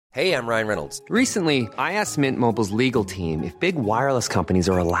Hey, I'm Ryan Reynolds. Recently, I asked Mint Mobile's legal team if big wireless companies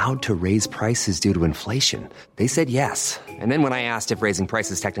are allowed to raise prices due to inflation. They said yes. And then when I asked if raising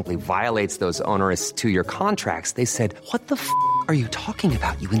prices technically violates those onerous two-year contracts, they said, "What the f*** are you talking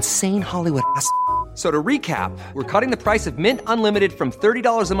about, you insane Hollywood ass?" So to recap, we're cutting the price of Mint Unlimited from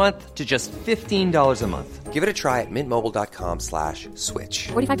 $30 a month to just $15 a month. Give it a try at mintmobile.com/switch.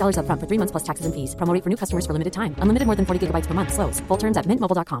 $45 up front for 3 months plus taxes and fees. Promo rate for new customers for limited time. Unlimited more than 40 gigabytes per month. Slows full terms at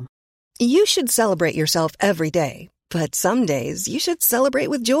mintmobile.com. You should celebrate yourself every day, but some days you should celebrate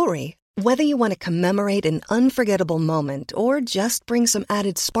with jewelry. Whether you want to commemorate an unforgettable moment or just bring some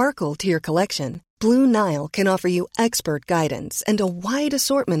added sparkle to your collection, Blue Nile can offer you expert guidance and a wide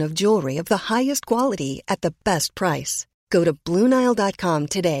assortment of jewelry of the highest quality at the best price. Go to BlueNile.com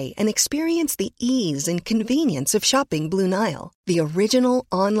today and experience the ease and convenience of shopping Blue Nile, the original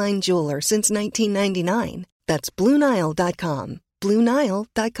online jeweler since 1999. That's BlueNile.com.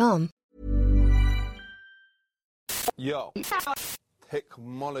 BlueNile.com. Yo,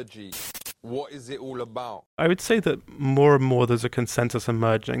 technology. What is it all about? I would say that more and more there's a consensus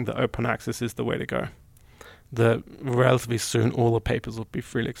emerging that open access is the way to go. That relatively soon all the papers will be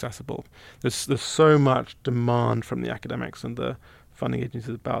freely accessible. There's so much demand from the academics and the funding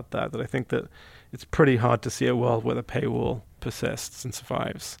agencies about that I think that it's pretty hard to see a world where the paywall persists and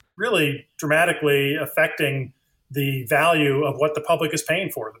survives. Really dramatically affecting the value of what the public is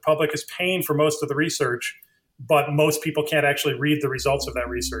paying for. The public is paying for most of the research, but most people can't actually read the results of that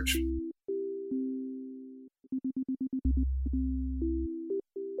research.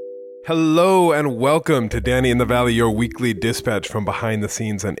 Hello and welcome to Danny in the Valley, your weekly dispatch from behind the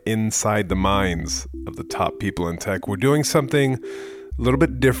scenes and inside the minds of the top people in tech. We're doing something a little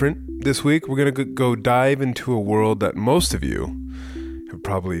bit different this week. We're going to go dive into a world that most of you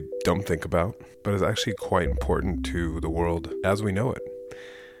probably don't think about, but is actually quite important to the world as we know it.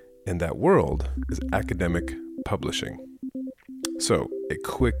 And that world is academic publishing. So, a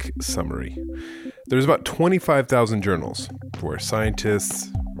quick summary. There's about 25,000 journals where scientists,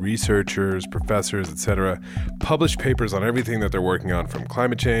 researchers, professors, etc. publish papers on everything that they're working on, from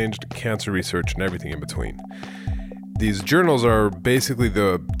climate change to cancer research and everything in between. These journals are basically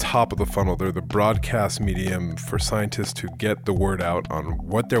the top of the funnel. They're the broadcast medium for scientists to get the word out on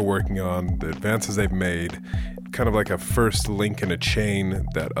what they're working on, the advances they've made, kind of like a first link in a chain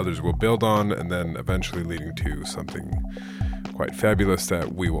that others will build on, and then eventually leading to something quite fabulous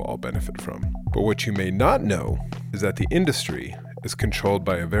that we will all benefit from. But what you may not know is that the industry is controlled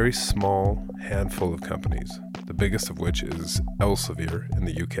by a very small handful of companies, the biggest of which is Elsevier in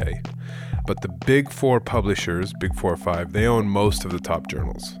the UK. But the big four publishers, big 4 or 5, they own most of the top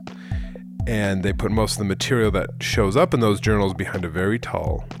journals. And they put most of the material that shows up in those journals behind a very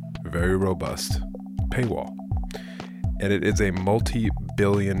tall, very robust paywall. And it is a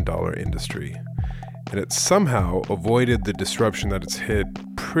multi-billion-dollar industry. And it somehow avoided the disruption that it's hit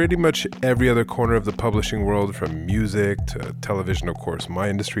pretty much every other corner of the publishing world, from music to television, of course, my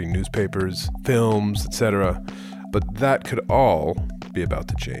industry, newspapers, films, etc. But that could all be about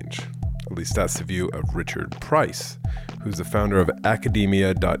to change. At least that's the view of Richard Price, who's the founder of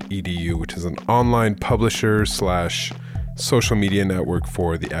academia.edu, which is an online publisher / social media network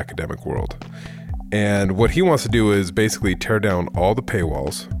for the academic world. And what he wants to do is basically tear down all the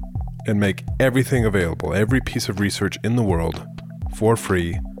paywalls and make everything available, every piece of research in the world, for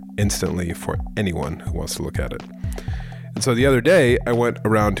free, instantly, for anyone who wants to look at it. And so the other day, I went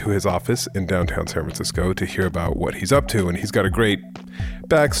around to his office in downtown San Francisco to hear about what he's up to, and he's got a great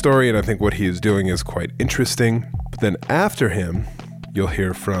backstory, and I think what he is doing is quite interesting. But then after him, you'll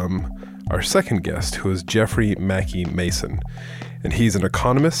hear from our second guest, who is Jeffrey Mackey Mason. And he's an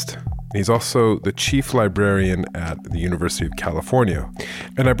economist. He's also the chief librarian at the University of California.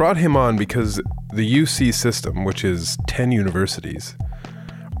 And I brought him on because the UC system, which is 10 universities,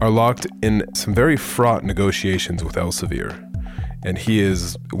 are locked in some very fraught negotiations with Elsevier. And he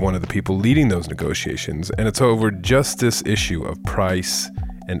is one of the people leading those negotiations. And it's over just this issue of price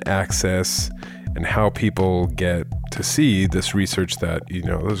and access and how people get to see this research that,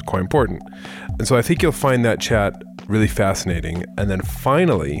 is quite important. And so I think you'll find that chat really fascinating. And then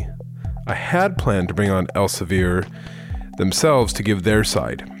finally, I had planned to bring on Elsevier themselves to give their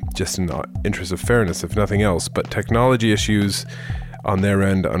side, just in the interest of fairness, if nothing else. But technology issues on their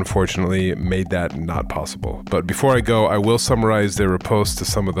end, unfortunately, made that not possible. But before I go, I will summarize their post to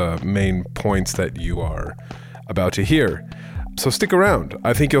some of the main points that you are about to hear. So stick around.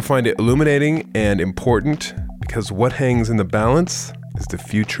 I think you'll find it illuminating and important, because what hangs in the balance is the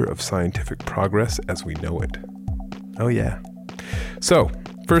future of scientific progress as we know it. Oh yeah. So,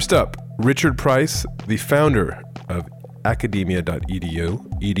 first up, Richard Price, the founder of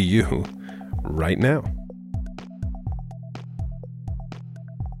academia.edu right now.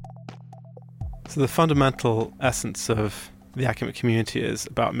 So the fundamental essence of the academic community is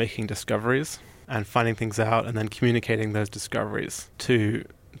about making discoveries and finding things out and then communicating those discoveries to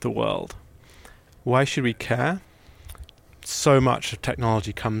the world. Why should we care? So much of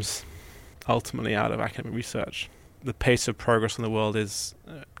technology comes ultimately out of academic research. The pace of progress in the world is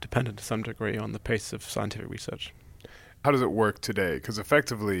dependent to some degree on the pace of scientific research. How does it work today? Because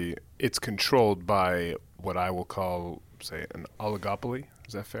effectively it's controlled by what I will call, say, an oligopoly.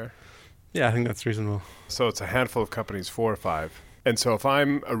 Is that fair? Yeah, I think that's reasonable. So it's a handful of companies, 4 or 5. And so if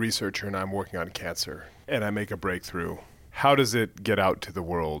I'm a researcher and I'm working on cancer and I make a breakthrough, how does it get out to the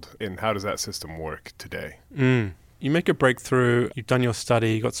world? And how does that system work today? You make a breakthrough, you've done your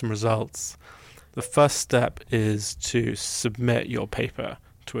study, you got some results. The first step is to submit your paper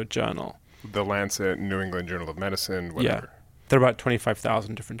to a journal. The Lancet, New England Journal of Medicine, whatever. Yeah. There are about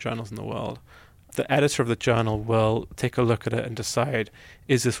 25,000 different journals in the world. The editor of the journal will take a look at it and decide,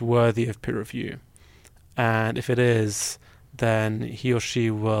 is this worthy of peer review? And if it is, then he or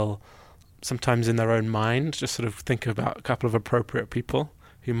she will, sometimes in their own mind, just sort of think about a couple of appropriate people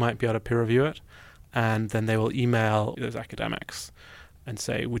who might be able to peer review it. And then they will email those academics and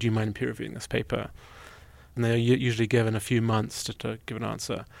say, would you mind peer reviewing this paper? And they're usually given a few months to give an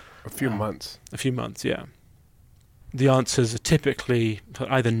answer. A few months? A few months, yeah. The answers are typically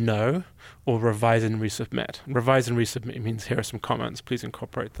either no or revise and resubmit. Revise and resubmit means here are some comments, please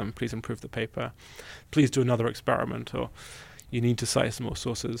incorporate them, please improve the paper, please do another experiment, or you need to cite some more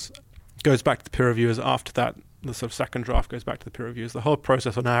sources. Goes back to the peer reviewers. After that, the sort of second draft goes back to the peer reviewers. The whole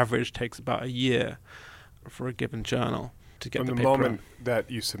process on average takes about a year for a given journal to get the paper. From the moment that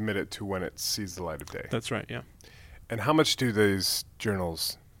you submit it to when it sees the light of day. That's right, yeah. And how much do these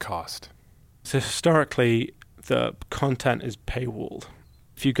journals cost? So historically, the content is paywalled.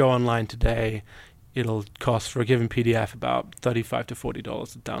 If you go online today, it'll cost for a given PDF about $35 to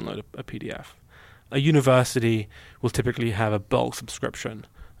 $40 to download a PDF. A university will typically have a bulk subscription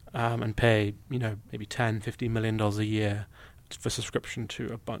and pay, maybe $10, $50 million a year for subscription to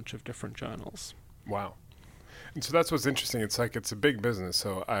a bunch of different journals. Wow. And so that's what's interesting. It's like it's a big business.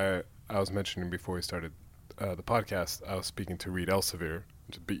 So I was mentioning before we started the podcast, I was speaking to Reed Elsevier,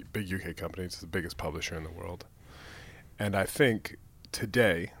 which is a big UK company. It's the biggest publisher in the world. And I think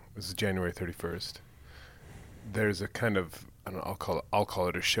today, this is January 31st, there's a kind of, I'll call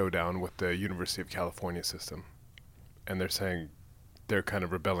it a showdown with the University of California system. And they're saying they're kind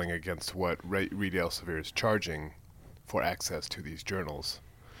of rebelling against what Reed Elsevier is charging for access to these journals,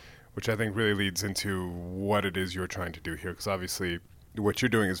 which I think really leads into what it is you're trying to do here. Because obviously what you're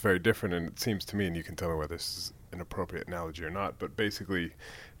doing is very different, and it seems to me, and you can tell me whether this is an appropriate analogy or not, but basically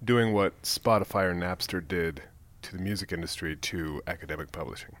doing what Spotify or Napster did to the music industry to academic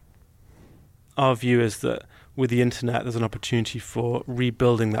publishing. Our view is that with the internet, there's an opportunity for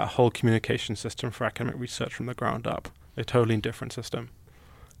rebuilding that whole communication system for academic research from the ground up. A totally different system.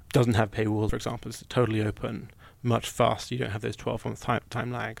 Doesn't have paywall, for example. It's totally open, much faster. You don't have those 12-month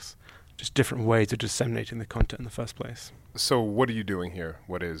time lags. Just different ways of disseminating the content in the first place. So what are you doing here?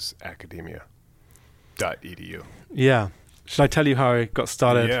 What is academia.edu? Yeah. Should I tell you how I got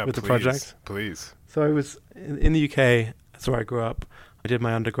started with the project? Please. So I was in the UK. That's where I grew up. I did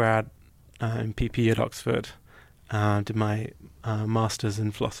my undergrad in PP at Oxford. Did my master's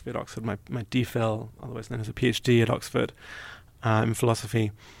in philosophy at Oxford, my DPhil, otherwise known as a PhD at Oxford in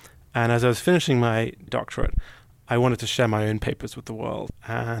philosophy. And as I was finishing my doctorate, I wanted to share my own papers with the world,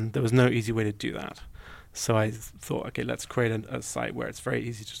 and there was no easy way to do that. So I thought, okay, let's create a site where it's very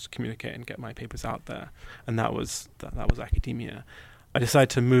easy just to communicate and get my papers out there. And that was academia. I decided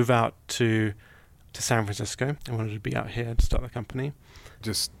to move out to San Francisco. I wanted to be out here to start the company.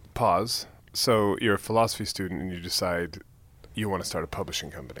 Just pause. So you're a philosophy student and you decide you want to start a publishing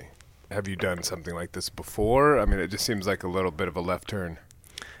company. Have you done something like this before? I mean, it just seems like a little bit of a left turn.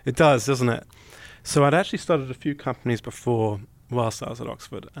 It does, doesn't it? So I'd actually started a few companies before whilst I was at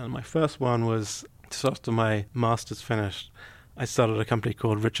Oxford. And my first one was, just after my master's finished, I started a company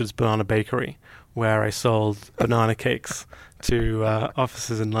called Richard's Banana Bakery, where I sold banana cakes to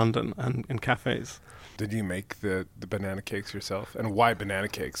offices in London and cafes. Did you make the banana cakes yourself? And why banana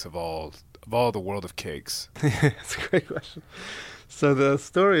cakes of all the world of cakes? It's a great question. So the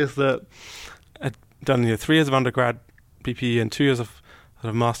story is that I'd done 3 years of undergrad PPE and 2 years of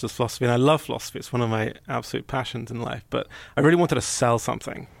master's philosophy, and I love philosophy. It's one of my absolute passions in life, but I really wanted to sell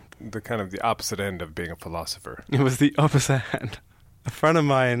something. The kind of the opposite end of being a philosopher. It was the opposite end. A friend of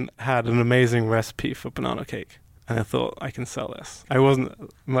mine had an amazing recipe for banana cake, and I thought, I can sell this. I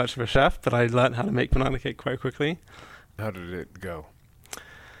wasn't much of a chef, but I learned how to make banana cake quite quickly. How did it go?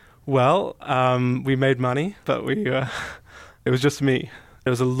 Well, we made money, but it was just me.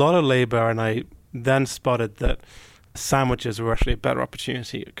 There was a lot of labor, and I then spotted that sandwiches were actually a better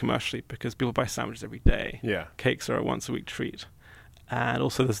opportunity commercially because people buy sandwiches every day. Yeah. Cakes are a once-a-week treat. And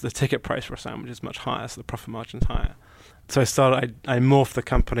also the ticket price for a sandwich is much higher, so the profit margin's higher. So I morphed the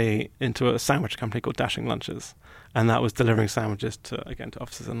company into a sandwich company called Dashing Lunches, and that was delivering sandwiches to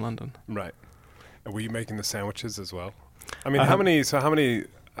offices in London. Right. And were you making the sandwiches as well? I mean, how many,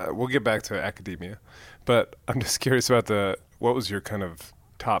 we'll get back to academia, but I'm just curious about what was your kind of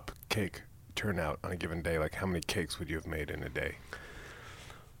top cake turnout on a given day? Like, how many cakes would you have made in a day?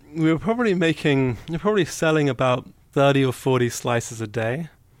 You're probably selling about 30 or 40 slices a day,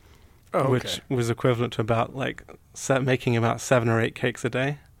 which was equivalent to about making about 7 or 8 cakes a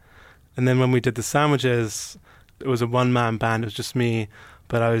day. And then when we did the sandwiches, it was a one-man band. It was just me,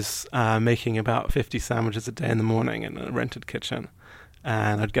 but I was making about 50 sandwiches a day in the morning in a rented kitchen.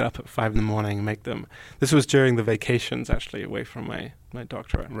 And I'd get up at 5 in the morning and make them. This was during the vacations, actually, away from my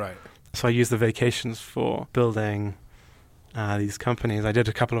doctorate. Right. So I used the vacations for building these companies. I did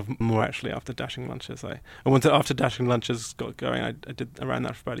a couple of more, actually, after Dashing Lunches. After Dashing Lunches got going, I did around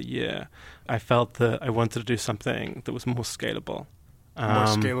that for about a year. I felt that I wanted to do something that was more scalable. More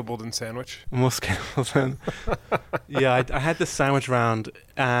scalable than sandwich? More scalable than... Yeah, I had this sandwich round,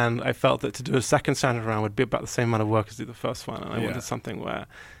 and I felt that to do a second sandwich round would be about the same amount of work as do the first one, and I wanted something where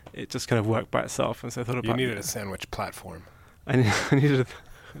it just kind of worked by itself. And so I thought about... You needed a sandwich platform. I needed...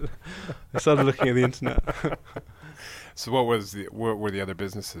 I started looking at the internet. So what were the other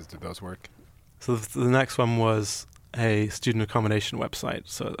businesses? Did those work? So the next one was a student accommodation website.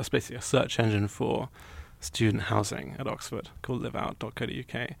 So that's basically a search engine for student housing at Oxford called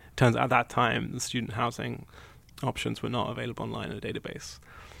liveout.co.uk. Turns out at that time, the student housing options were not available online in a database.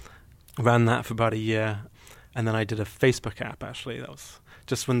 Ran that for about a year, and then I did a Facebook app, actually. That was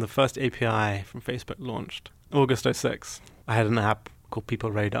just when the first API from Facebook launched, August 2006. I had an app called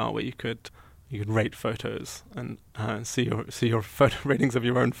People Radar where you could rate photos and see your photo ratings of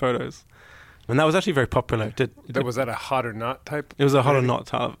your own photos. And that was actually very popular. Was that a hot or not type? It was a hot or not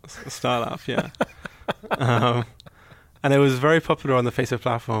style app, yeah. And it was very popular on the Facebook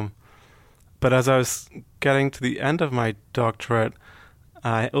platform. But as I was getting to the end of my doctorate,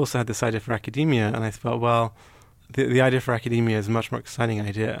 I also had this idea for academia, and I thought, well, the idea for academia is a much more exciting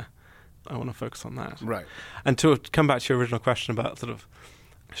idea. I want to focus on that. Right. And to come back to your original question about sort of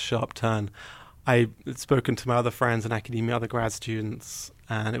sharp turn, I had spoken to my other friends in academia, other grad students,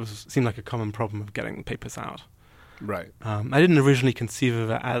 and it seemed like a common problem of getting papers out. Right. I didn't originally conceive of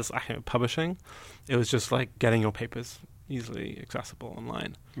it as academic publishing. It was just like getting your papers easily accessible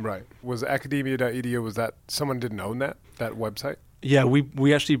online. Right. Was academia.edu, was that, someone didn't own that website? Yeah,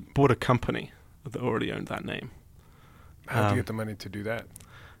 we actually bought a company that already owned that name. How did you get the money to do that?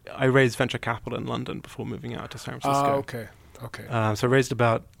 I raised venture capital in London before moving out to San Francisco. Okay. So I raised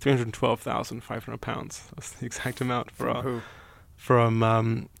about £312,500. That's the exact amount from who?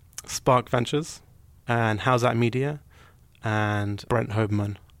 From Spark Ventures and How's That Media and Brent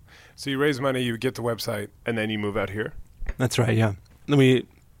Hoberman. So you raise money, you get the website, and then you move out here? That's right, yeah. Then we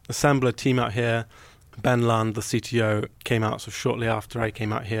assemble a team out here. Ben Lund, the CTO, came out shortly after I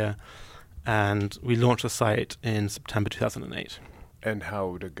came out here, and we launched the site in September 2008. And how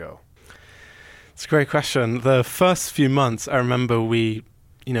would it go? It's a great question. The first few months, I remember we'd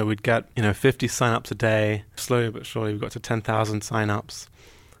get 50 sign-ups a day. Slowly but surely, we got to 10,000 sign-ups,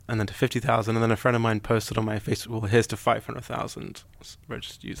 and then to 50,000. And then a friend of mine posted on my Facebook, well, here's to 500,000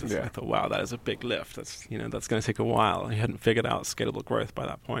 registered users. Yeah. And I thought, wow, that is a big lift. That's going to take a while. I hadn't figured out scalable growth by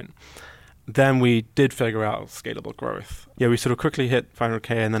that point. Then we did figure out scalable growth. Yeah, we sort of quickly hit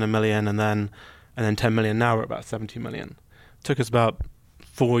 500K and then 1 million and then 10 million. Now we're about 70 million. It took us about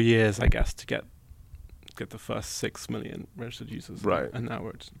 4 years, I guess, to get the first 6 million registered users. Right. And now we're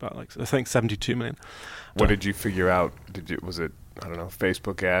at about I think 72 million. What did you figure out? Was it, I don't know,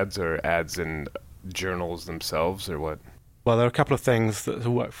 Facebook ads or ads in journals themselves or what? Well, there are a couple of things that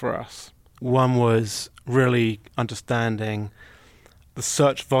worked for us. One was really understanding the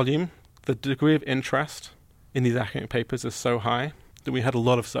search volume. The degree of interest in these academic papers is so high that we had a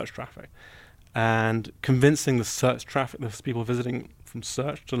lot of search traffic. And convincing the search traffic, the people visiting from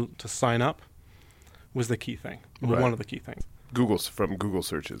search to sign up was the key thing, right. One of the key things. From Google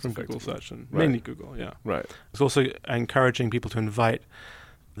searches. From Google search, and right. Mainly Google, yeah. Right. It's also encouraging people to invite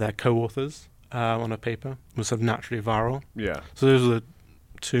their co-authors on a paper. It was sort of naturally viral. Yeah. So those are the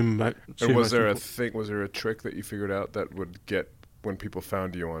two And was there a trick that you figured out that would get, when people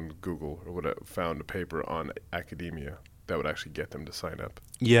found you on Google or would have found a paper on academia, that would actually get them to sign up?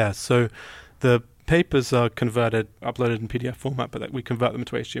 Yeah, so the papers are uploaded in PDF format, but we convert them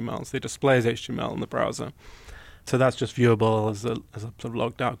to HTML. So they display as HTML in the browser. So that's just viewable as a sort of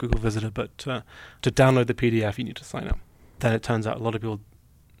logged out Google visitor. But to download the PDF, you need to sign up. Then it turns out a lot of people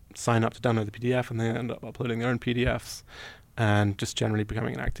sign up to download the PDF, and they end up uploading their own PDFs and just generally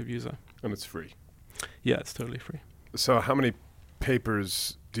becoming an active user. And it's free. Yeah, it's totally free. So how many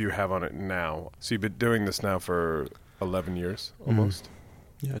papers do you have on it now? So you've been doing this now for 11 years almost?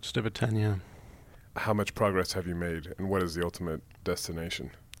 Yeah, just over 10, yeah. How much progress have you made, and what is the ultimate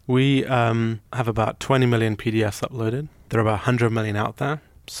destination? We have about 20 million PDFs uploaded. There are about 100 million out there.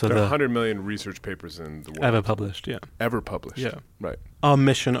 So there are 100 million research papers in the world. Ever published, yeah. Ever published? Yeah. Right. Our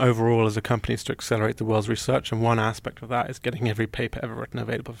mission overall as a company is to accelerate the world's research, and one aspect of that is getting every paper ever written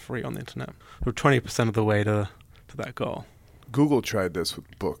available for free on the internet. We're 20% of the way to that goal. Google tried this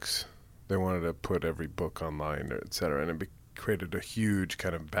with books. They wanted to put every book online, et cetera, and it created a huge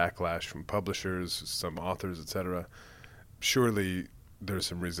kind of backlash from publishers, some authors, et cetera. Surely there's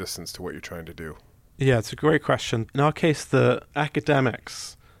some resistance to what you're trying to do. Yeah, it's a great question. In our case, the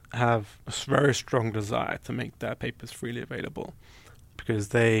academics have a very strong desire to make their papers freely available because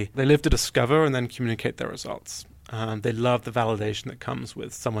they live to discover and then communicate their results. They love the validation that comes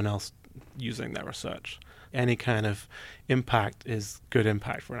with someone else using their research. Any kind of impact is good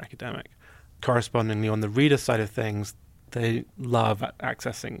impact for an academic. Correspondingly, on the reader side of things, they love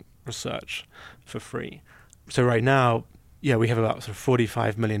accessing research for free. So right now, we have about sort of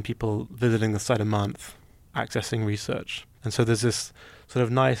 45 million people visiting the site a month, accessing research. And so there's this sort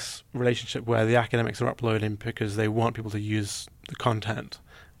of nice relationship where the academics are uploading because they want people to use the content,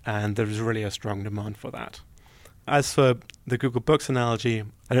 and there's really a strong demand for that. As for the Google Books analogy,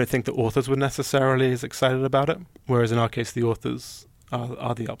 I don't think the authors were necessarily as excited about it, whereas in our case, the authors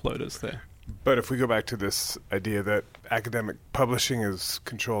are the uploaders there. But if we go back to this idea that academic publishing is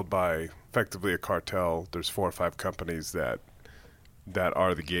controlled by effectively a cartel, there's 4 or 5 companies that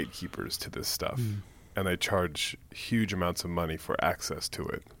are the gatekeepers to this stuff, and they charge huge amounts of money for access to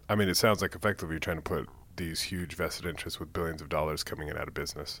it. I mean, it sounds like effectively you're trying to put these huge vested interests with billions of dollars coming in out of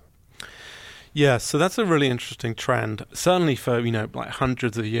business. Yeah, so that's a really interesting trend. Certainly for, like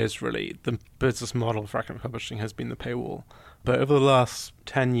hundreds of years, really, the business model for academic publishing has been the paywall. But over the last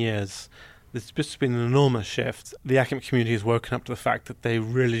 10 years, there's just been an enormous shift. The academic community has woken up to the fact that they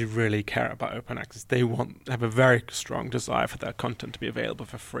really, really care about open access. They have a very strong desire for their content to be available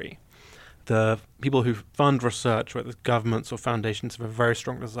for free. The people who fund research, whether it's governments or foundations, have a very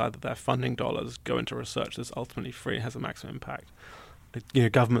strong desire that their funding dollars go into research that's ultimately free and has a maximum impact.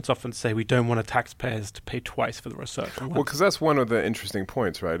 Governments often say we don't want taxpayers to pay twice for the research. Well, because that's one of the interesting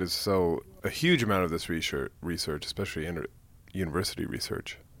points, right? Is so a huge amount of this research, especially university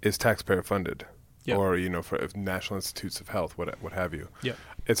research, is taxpayer funded, or for National Institutes of Health, what have you. Yeah,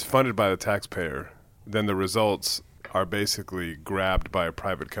 it's funded by the taxpayer. Then the results are basically grabbed by a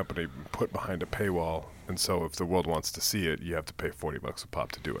private company, put behind a paywall, and so if the world wants to see it, you have to pay $40 a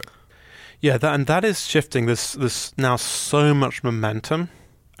pop to do it. Yeah, that is shifting. There's now so much momentum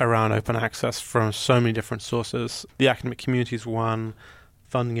around open access from so many different sources. The academic community is one,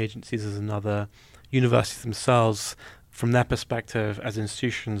 funding agencies is another, universities themselves, from their perspective as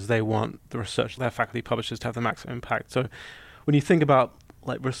institutions, they want the research their faculty publishes to have the maximum impact. So when you think about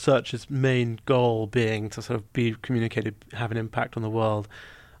research's main goal being to sort of be communicated, have an impact on the world,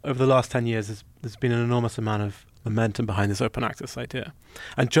 over the last 10 years, there's been an enormous amount of momentum behind this open access idea.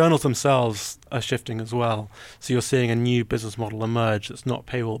 And journals themselves are shifting as well. So you're seeing a new business model emerge that's not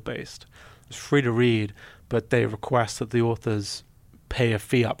paywall based. It's free to read, but they request that the authors pay a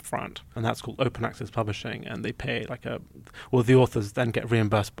fee up front, and that's called open access publishing, and they pay the authors then get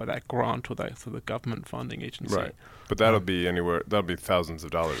reimbursed by that grant or the government funding agency. Right. But that'll be thousands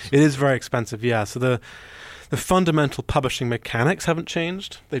of dollars. It is very expensive, yeah. So the fundamental publishing mechanics haven't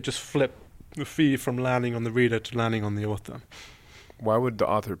changed. They just flip the fee from landing on the reader to landing on the author. Why would the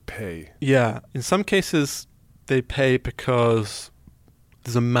author pay? Yeah, in some cases they pay because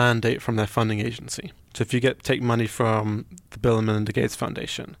there's a mandate from their funding agency. So if you take money from the Bill and Melinda Gates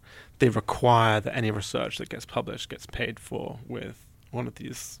Foundation, they require that any research that gets published gets paid for with one of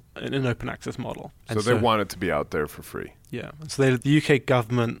these, an open access model. So they want it to be out there for free. Yeah. So the UK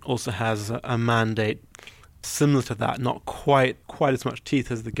government also has a mandate similar to that, not quite as much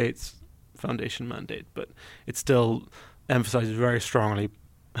teeth as the Gates Foundation mandate, but it still emphasizes very strongly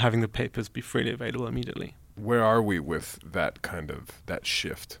having the papers be freely available immediately. Where are we with that that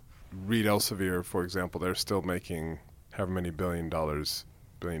shift? Reed Elsevier, for example, they're still making however many billion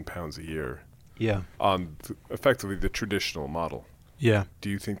pounds a year. Yeah. On effectively the traditional model. Yeah. Do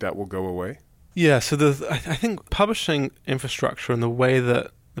you think that will go away? Yeah. So I think publishing infrastructure and the way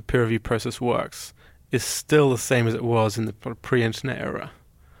that the peer review process works is still the same as it was in the pre-internet era.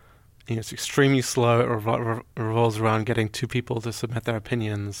 It's extremely slow. It revolves around getting two people to submit their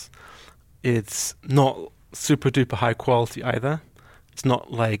opinions. It's not super duper high quality either. It's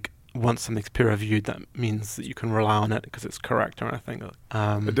not like once something's peer reviewed, that means that you can rely on it because it's correct or anything.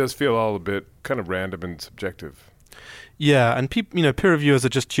 It does feel all a bit kind of random and subjective. Yeah, and peer reviewers are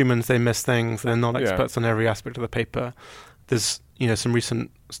just humans. They miss things. They're not experts on every aspect of the paper. There's some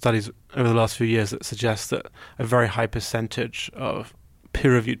recent studies over the last few years that suggest that a very high percentage of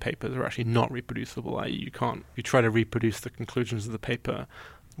peer-reviewed papers are actually not reproducible. I.e., you try to reproduce the conclusions of the paper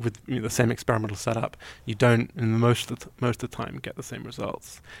with the same experimental setup, you don't, in most of the time, get the same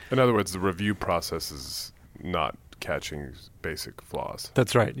results. In other words, the review process is not catching basic flaws.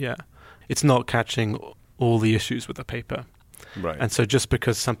 That's right, yeah. It's not catching all the issues with the paper. Right. And so just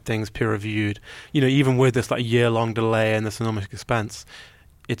because something's peer-reviewed, even with this like year-long delay and this enormous expense,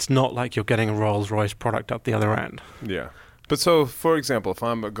 it's not like you're getting a Rolls-Royce product at the other end. Yeah. But so, for example, if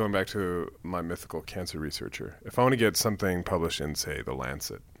I'm going back to my mythical cancer researcher, if I want to get something published in, say, The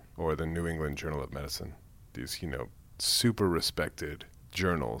Lancet or the New England Journal of Medicine, these, super respected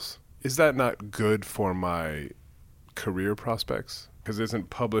journals, is that not good for my career prospects? Because isn't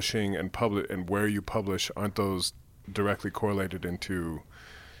publishing and where you publish, aren't those directly correlated into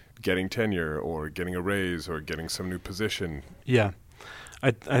getting tenure or getting a raise or getting some new position? Yeah,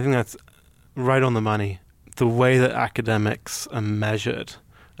 I think that's right on the money. The way that academics are measured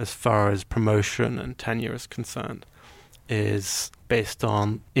as far as promotion and tenure is concerned is based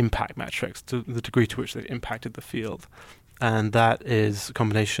on impact metrics, to the degree to which they've impacted the field. And that is a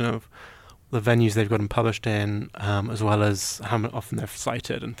combination of the venues they've gotten published in, as well as how often they're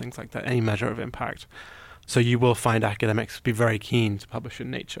cited and things like that, any measure of impact. So you will find academics be very keen to publish in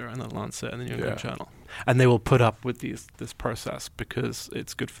Nature and the Lancet and the New England Journal. And they will put up with this process because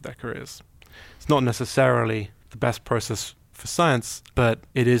it's good for their careers. It's not necessarily the best process for science, but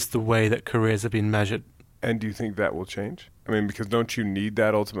it is the way that careers have been measured. And do you think that will change? I mean, because don't you need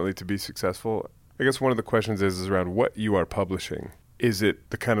that ultimately to be successful? I guess one of the questions is around what you are publishing. Is it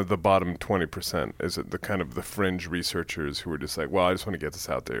the kind of the bottom 20%? Is it the kind of the fringe researchers who are just like, well, I just want to get this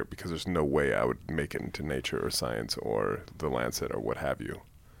out there because there's no way I would make it into Nature or Science or The Lancet or what have you?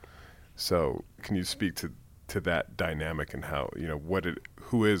 So can you speak to that dynamic and how,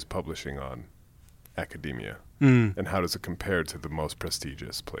 who is publishing on academia and how does it compare to the most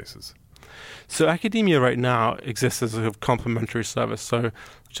prestigious places? So academia right now exists as a complementary service,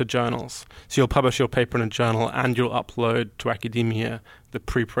 to journals. So you'll publish your paper in a journal and you'll upload to academia the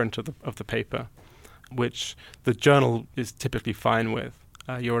preprint of the paper, which the journal is typically fine with.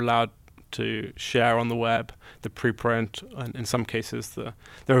 You're allowed to share on the web the preprint, and in some cases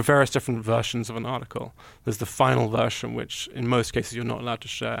there are various different versions of an article. There's the final version, which in most cases you're not allowed to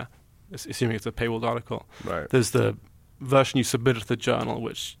share, assuming it's a paywalled article. Right. There's the version you submit to the journal,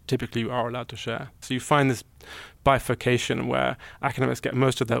 which typically you are allowed to share. So you find this bifurcation where academics get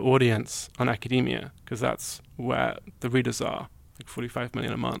most of their audience on academia, because that's where the readers are, like 45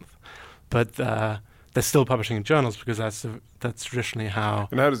 million a month. But they're still publishing in journals because that's traditionally how.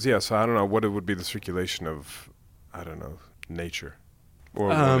 And how does, so I don't know, what it would be the circulation of, Nature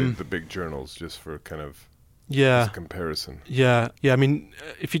or the big journals, just for kind of as a comparison. Yeah. I mean,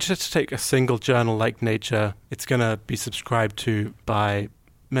 if you just take a single journal like Nature, it's going to be subscribed to by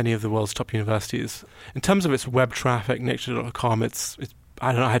many of the world's top universities. In terms of its web traffic, nature.com, it's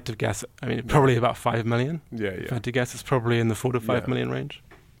I don't know, I had to guess, probably about 5 million. Yeah. If I had to guess, it's probably in the 4 to 5 million range.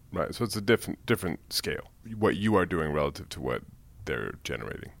 Right, so it's a different scale, what you are doing relative to what they're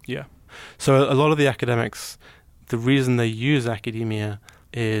generating. Yeah. So a lot of the academics, the reason they use academia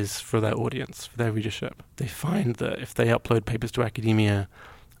is for their audience, for their readership. They find that if they upload papers to academia,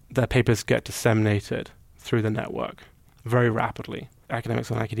 their papers get disseminated through the network very rapidly.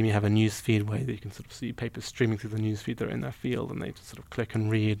 Academics on academia have a news feed where you can sort of see papers streaming through the news feed that are in their field, and they just sort of click and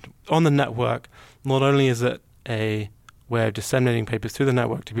read. On the network, not only is it a way of disseminating papers through the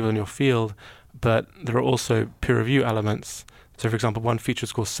network to people in your field, but there are also peer review elements. So, for example, one feature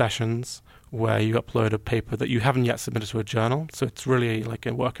is called Sessions, where you upload a paper that you haven't yet submitted to a journal. So it's really like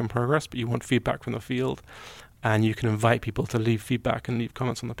a work in progress, but you want feedback from the field. And you can invite people to leave feedback and leave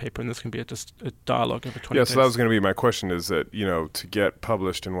comments on the paper, and this can be just a dialogue over 20 days. So that was going to be my question, is that, to get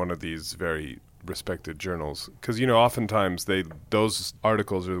published in one of these very respected journals, because, oftentimes those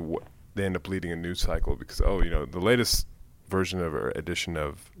articles they end up leading a news cycle because, the latest version of or edition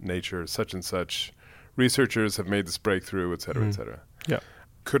of Nature, such and such, researchers have made this breakthrough, et cetera, et cetera. Yeah.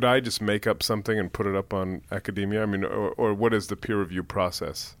 Could I just make up something and put it up on academia? Or what is the peer review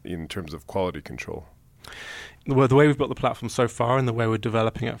process in terms of quality control? Well, the way we've built the platform so far and the way we're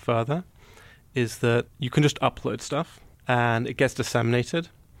developing it further is that you can just upload stuff and it gets disseminated.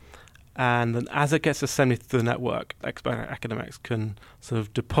 And then as it gets disseminated through the network, expert academics can sort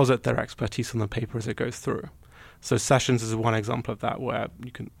of deposit their expertise on the paper as it goes through. So sessions is one example of that, where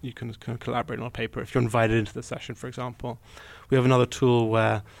you can collaborate on a paper if you're invited into the session, for example. We have another tool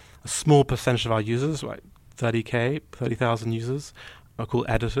where a small percentage of our users, like 30,000 users, are called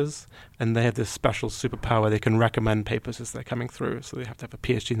editors, and they have this special superpower. They can recommend papers as they're coming through, so they have to have a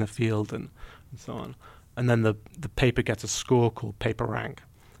PhD in the field and so on. And then the paper gets a score called PaperRank.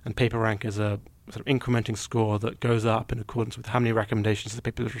 And PaperRank is a sort of incrementing score that goes up in accordance with how many recommendations the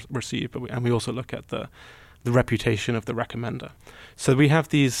paper received. And we also look at the reputation of the recommender. So we have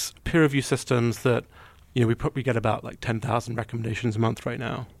these peer review systems that, we get about like 10,000 recommendations a month right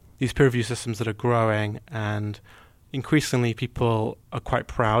now. These peer review systems that are growing, and increasingly people are quite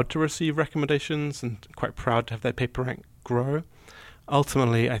proud to receive recommendations and quite proud to have their PaperRank grow.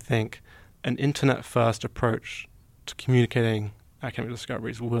 Ultimately, I think an internet-first approach to communicating academic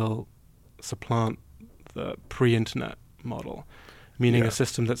discoveries will supplant the pre-internet model, meaning a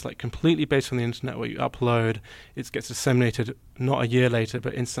system that's like completely based on the internet, where you upload, it gets disseminated not a year later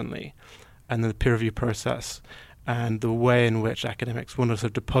but instantly, and then the peer review process and the way in which academics want to sort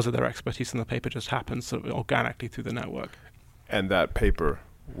of deposit their expertise in the paper just happens sort of organically through the network. And that paper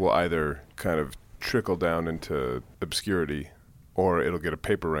will either kind of trickle down into obscurity, or it'll get a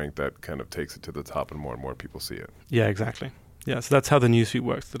paper rank that kind of takes it to the top and more people see it. Yeah, exactly. Yeah, so that's how the newsfeed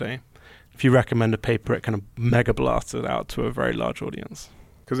works today. If you recommend a paper, it kind of mega blasts it out to a very large audience.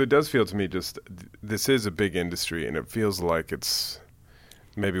 Because it does feel to me this is a big industry, and it feels like it's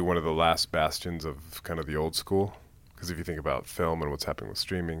maybe one of the last bastions of kind of the old school. Because if you think about film and what's happening with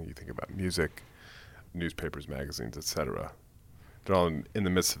streaming, you think about music, newspapers, magazines, etc. They're all in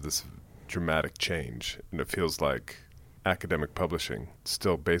the midst of this dramatic change, and it feels like academic publishing is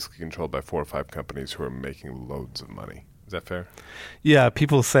still basically controlled by 4 or 5 companies who are making loads of money. Is that fair? Yeah,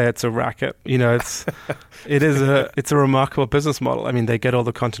 people say it's a racket. It's a remarkable business model. I mean, they get all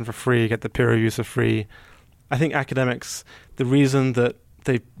the content for free, get the peer reviews for free. I think academics, the reason that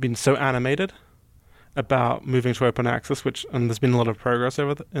they've been so animated about moving to open access, and there's been a lot of progress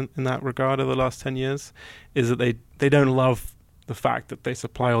in that regard over the last 10 years, is that they don't love the fact that they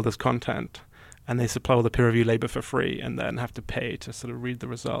supply all this content and they supply all the peer review labor for free and then have to pay to sort of read the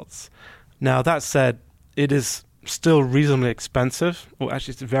results. Now, that said, it is still reasonably expensive, or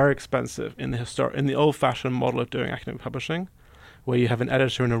actually it's very expensive in the old-fashioned model of doing academic publishing, where you have an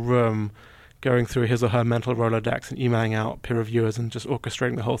editor in a room going through his or her mental Rolodex and emailing out peer reviewers and just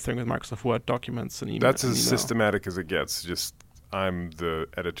orchestrating the whole thing with Microsoft Word documents and email. That's as systematic as it gets. Just, I'm the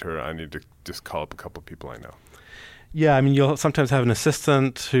editor, I need to just call up a couple of people I know. Yeah, I mean, you'll sometimes have an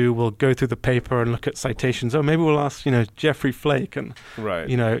assistant who will go through the paper and look at citations. Oh, maybe we'll ask, Jeffrey Flake. And, right.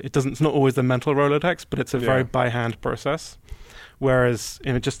 It's not always the mental Rolodex, but it's a very by-hand process. Whereas,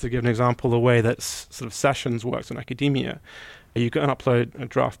 just to give an example, the way that sort of sessions works in academia, you can upload a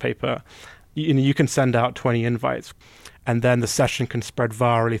draft paper, you can send out 20 invites, and then the session can spread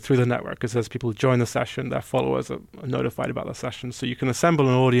virally through the network, because as people join the session, their followers are notified about the session. So you can assemble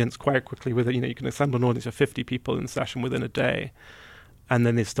an audience quite quickly with it. You can assemble an audience of 50 people in the session within a day, and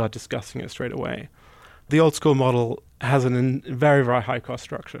then they start discussing it straight away. The old school model has a very, very high cost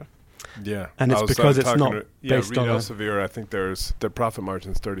structure. Yeah. And it's because it's not based on Elsevier, I think their profit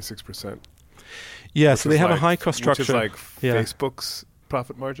margin is 36%. Yeah, so they have a high cost structure. Which is like Facebook's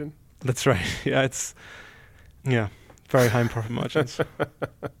profit margin? That's right. Yeah, it's very high profit margins.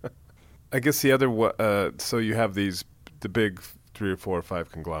 I guess the other so you have the big 3 or 4 or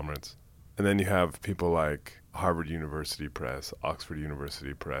 5 conglomerates, and then you have people like Harvard University Press, Oxford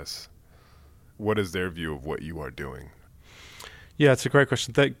University Press. What is their view of what you are doing? Yeah, it's a great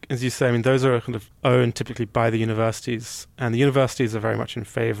question. As you say, I mean, those are kind of owned typically by the universities, and the universities are very much in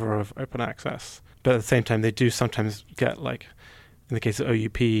favor of open access. But at the same time, they do sometimes get, like, in the case of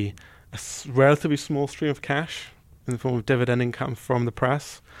OUP, a relatively small stream of cash in the form of dividend income from the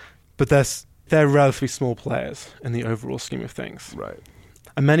press. But they're relatively small players in the overall scheme of things. Right.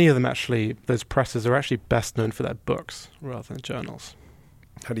 And many of them, actually, those presses are actually best known for their books rather than journals.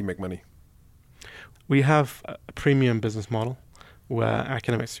 How do you make money? We have a premium business model where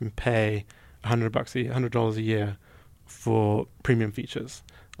academics can pay $100 a year for premium features,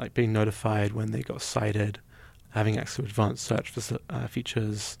 like being notified when they got cited, having access to advanced search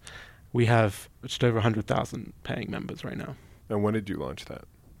features. We have just over 100,000 paying members right now. And when did you launch that?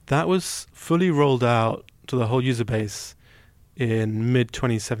 That was fully rolled out to the whole user base in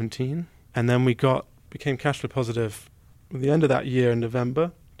mid-2017. And then we became cash flow positive at the end of that year in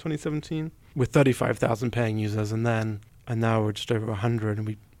November 2017 with 35,000 paying users. And now we're just over 100.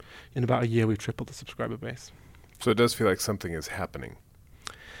 And in about a year, we've tripled the subscriber base. So it does feel like something is happening.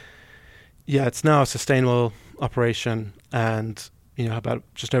 Yeah, it's now a sustainable operation, and about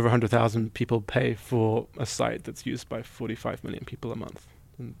just over 100,000 people pay for a site that's used by 45 million people a month,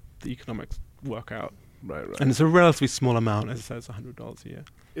 and the economics work out. Right. And it's a relatively small amount, as I said, it's $100 a year.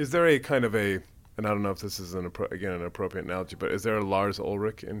 Is there a kind of and I don't know if this is an appropriate analogy, but is there a Lars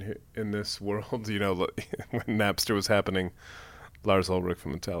Ulrich in this world? When Napster was happening, Lars Ulrich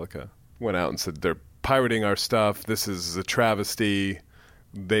from Metallica went out and said, they're pirating our stuff. This is a travesty.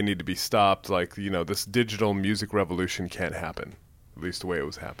 They need to be stopped. This digital music revolution can't happen, at least the way it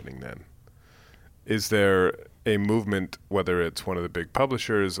was happening then. Is there a movement, whether it's one of the big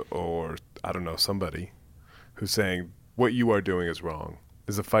publishers or, I don't know, somebody who's saying, what you are doing is wrong?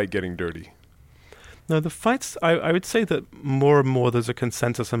 Is the fight getting dirty? No, the fights, I would say that more and more there's a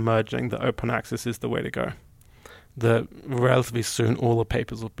consensus emerging that open access is the way to go. That relatively soon all the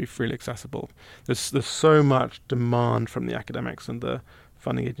papers will be freely accessible. There's so much demand from the academics and the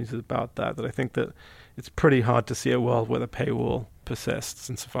funding agencies about that I think that it's pretty hard to see a world where the paywall persists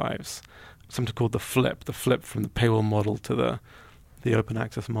and survives. Something called the flip from the paywall model to the open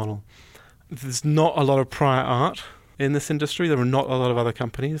access model. There's not a lot of prior art in this industry. There are not a lot of other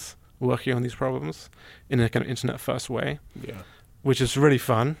companies working on these problems in a kind of internet-first way, which is really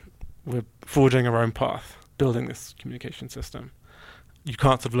fun. We're forging our own path, building this communication system. You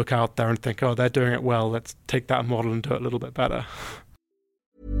can't sort of look out there and think, oh, they're doing it well, let's take that model and do it a little bit better.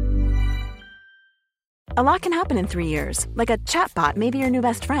 A lot can happen in 3 years, like a chatbot may be your new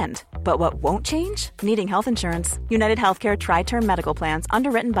best friend. But what won't change? Needing health insurance. United Healthcare Tri-Term Medical Plans,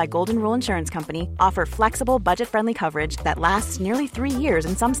 underwritten by Golden Rule Insurance Company, offer flexible, budget-friendly coverage that lasts nearly 3 years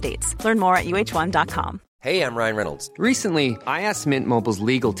in some states. Learn more at uh1.com. Hey, I'm Ryan Reynolds. Recently, I asked Mint Mobile's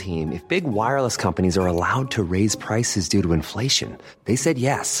legal team if big wireless companies are allowed to raise prices due to inflation. They said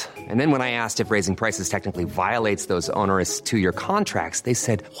yes. And then when I asked if raising prices technically violates those onerous 2-year contracts, they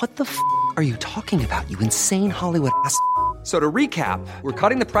said, what the f*** are you talking about, you insane Hollywood ass f- So to recap, we're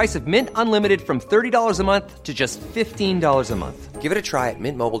cutting the price of Mint Unlimited from $30 a month to just $15 a month. Give it a try at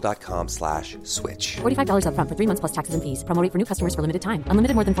mintmobile.com/switch. $45 up front for 3 months plus taxes and fees. Promo rate for new customers for limited time.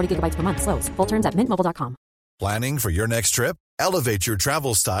 Unlimited more than 40 gigabytes per month. Slows full terms at mintmobile.com. Planning for your next trip? Elevate your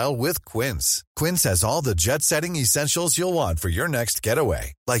travel style with Quince. Quince has all the jet-setting essentials you'll want for your next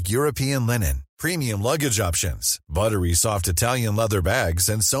getaway, like European linen, premium luggage options, buttery soft Italian leather bags,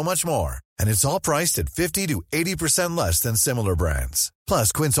 and so much more. And it's all priced at 50 to 80% less than similar brands.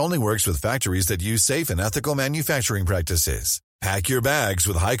 Plus, Quince only works with factories that use safe and ethical manufacturing practices. Pack your bags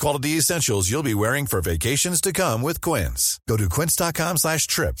with high-quality essentials you'll be wearing for vacations to come with Quince. Go to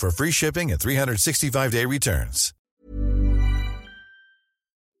quince.com/trip for free shipping and 365-day returns.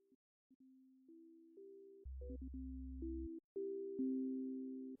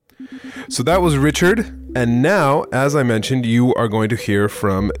 So that was Richard. And now, as I mentioned, you are going to hear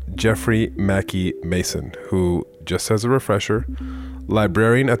from Jeffrey Mackey Mason, who, just as a refresher,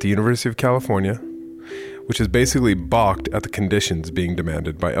 librarian at the University of California, which has basically balked at the conditions being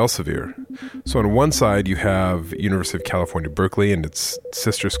demanded by Elsevier. So on one side, you have University of California, Berkeley and its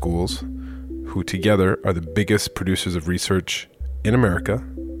sister schools, who together are the biggest producers of research in America.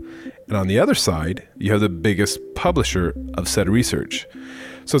 And on the other side, you have the biggest publisher of said research.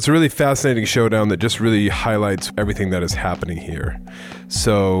 So it's a really fascinating showdown that just really highlights everything that is happening here.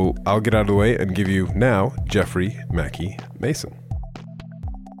 So I'll get out of the way and give you now Jeffrey Mackey Mason.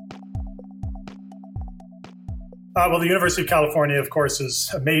 Well, the University of California, of course,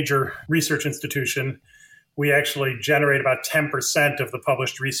 is a major research institution. We actually generate about 10% of the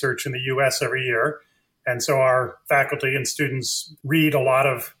published research in the U.S. every year. And so our faculty and students read a lot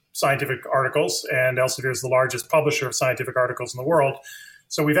of scientific articles, and Elsevier is the largest publisher of scientific articles in the world.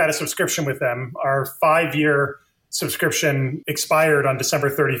 So we've had a subscription with them. Our 5-year subscription expired on December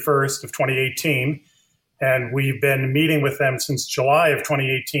 31st of 2018. And we've been meeting with them since July of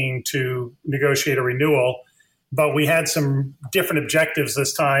 2018 to negotiate a renewal. But we had some different objectives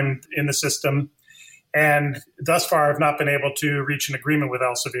this time in the system. And thus far, I've not been able to reach an agreement with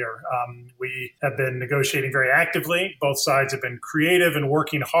Elsevier. We have been negotiating very actively. Both sides have been creative and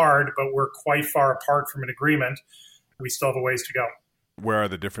working hard, but we're quite far apart from an agreement. We still have a ways to go. Where are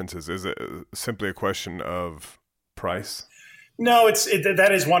the differences? Is it simply a question of price? No, that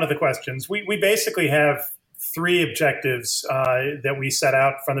is one of the questions. We basically have 3 objectives that we set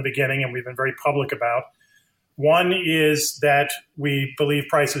out from the beginning, and we've been very public about. One is that we believe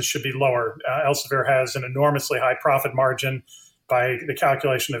prices should be lower. Elsevier has an enormously high profit margin. By the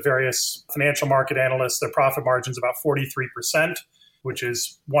calculation of various financial market analysts, their profit margin is about 43%, which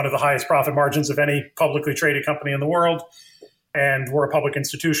is one of the highest profit margins of any publicly traded company in the world. and we're a public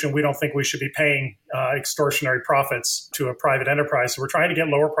institution. We don't think we should be paying extortionary profits to a private enterprise. So we're trying to get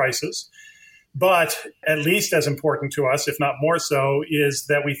lower prices. But at least as important to us, if not more so, is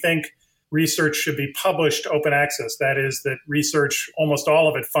that we think research should be published open access. That is, that research, almost all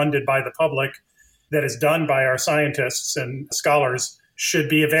of it funded by the public, that is done by our scientists and scholars, should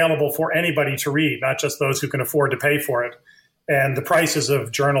be available for anybody to read, not just those who can afford to pay for it. And the prices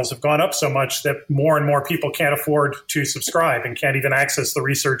of journals have gone up so much that more and more people can't afford to subscribe and can't even access the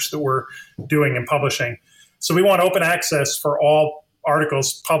research that we're doing and publishing. So we want open access for all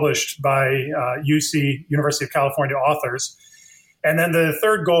articles published by UC, University of California authors. And then the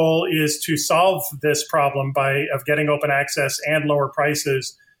third goal is to solve this problem of getting open access and lower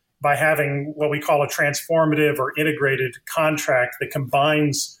prices by having what we call a transformative or integrated contract that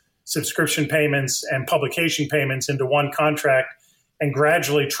combines subscription payments and publication payments into one contract and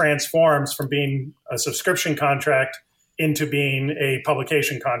gradually transforms from being a subscription contract into being a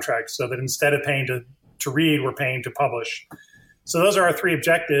publication contract, so that instead of paying to read, we're paying to publish. So those are our three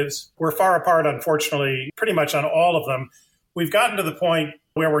objectives. We're far apart, unfortunately, pretty much on all of them. We've gotten to the point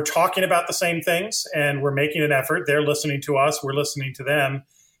where we're talking about the same things and we're making an effort. They're listening to us, we're listening to them,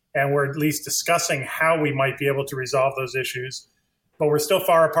 and we're at least discussing how we might be able to resolve those issues. But we're still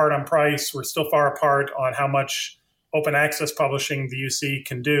far apart on price. We're still far apart on how much open access publishing the UC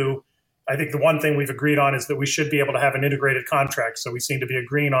can do. I think the one thing we've agreed on is that we should be able to have an integrated contract. So we seem to be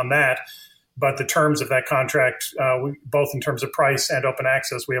agreeing on that. But the terms of that contract, both in terms of price and open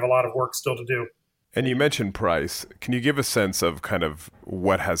access, we have a lot of work still to do. And you mentioned price. Can you give a sense of kind of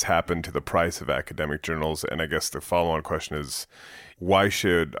what has happened to the price of academic journals? And I guess the follow-on question is, why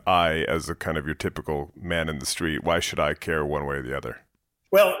should I, as a kind of your typical man in the street, why should I care one way or the other?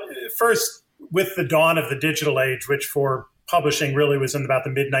 Well, first, with the dawn of the digital age, which for publishing really was in about the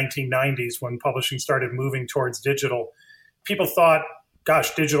mid-1990s when publishing started moving towards digital, people thought,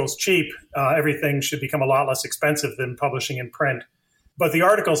 gosh, digital's cheap. Everything should become a lot less expensive than publishing in print. But the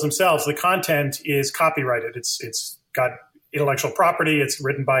articles themselves, the content is copyrighted. It's got intellectual property. It's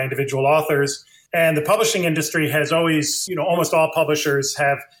written by individual authors. And the publishing industry has always, almost all publishers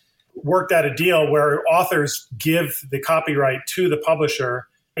have worked out a deal where authors give the copyright to the publisher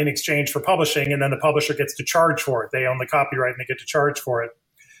in exchange for publishing, and then the publisher gets to charge for it. They own the copyright and they get to charge for it.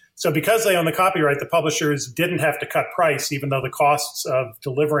 So because they own the copyright, the publishers didn't have to cut price, even though the costs of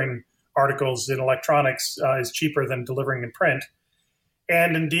delivering articles in electronics is cheaper than delivering in print.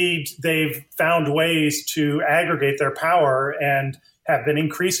 And indeed, they've found ways to aggregate their power and have been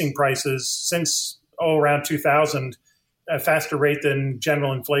increasing prices since, around 2000, at a faster rate than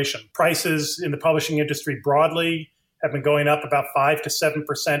general inflation. Prices in the publishing industry broadly have been going up about 5 to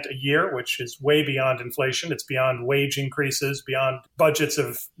 7% a year, which is way beyond inflation. It's beyond wage increases, beyond budgets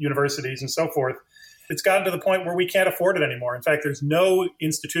of universities and so forth. It's gotten to the point where we can't afford it anymore. In fact, there's no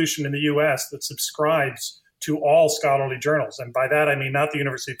institution in the U.S. that subscribes to all scholarly journals. And by that, I mean not the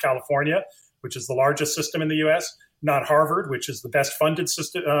University of California, which is the largest system in the U.S., not Harvard, which is the best funded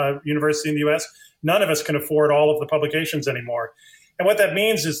university in the U.S. None of us can afford all of the publications anymore. And what that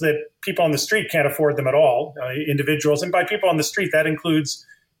means is that people on the street can't afford them at all, individuals. And by people on the street, that includes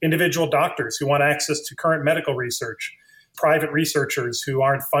individual doctors who want access to current medical research, private researchers who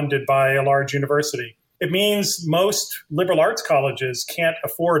aren't funded by a large university. It means most liberal arts colleges can't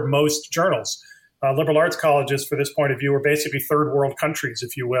afford most journals. Liberal arts colleges, for this point of view, are basically third world countries,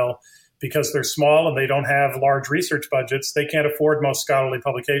 if you will, because they're small and they don't have large research budgets. They can't afford most scholarly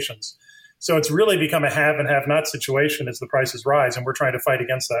publications. So it's really become a have and have not situation as the prices rise, and we're trying to fight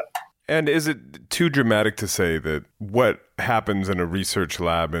against that. And is it too dramatic to say that what happens in a research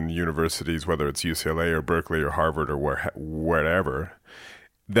lab in universities, whether it's UCLA or Berkeley or Harvard or wherever,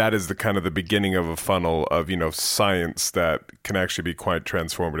 that is the kind of the beginning of a funnel of, science that can actually be quite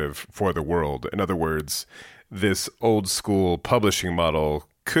transformative for the world? In other words, this old school publishing model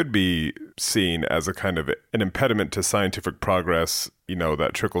could be seen as a kind of an impediment to scientific progress,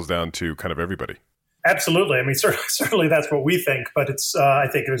 that trickles down to kind of everybody. Absolutely. I mean, certainly that's what we think, but I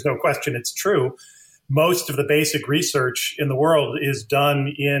think there's no question it's true. Most of the basic research in the world is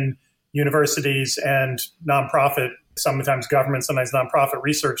done in universities and nonprofit, sometimes government, sometimes nonprofit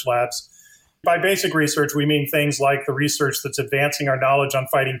research labs. By basic research, we mean things like the research that's advancing our knowledge on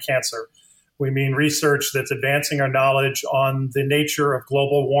fighting cancer. We mean research that's advancing our knowledge on the nature of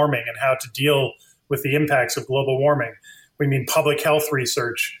global warming and how to deal with the impacts of global warming. We mean public health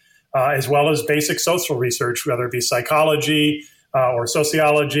research, as well as basic social research, whether it be psychology or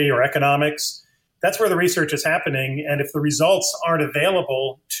sociology or economics. That's where the research is happening. And if the results aren't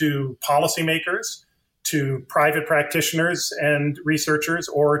available to policymakers, to private practitioners and researchers,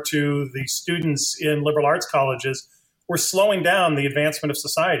 or to the students in liberal arts colleges, we're slowing down the advancement of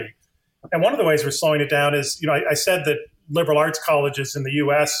society. And one of the ways we're slowing it down is, I said that liberal arts colleges in the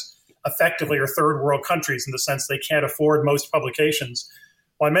U.S. effectively are third world countries in the sense they can't afford most publications.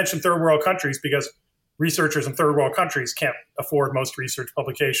 Well, I mentioned third world countries because researchers in third world countries can't afford most research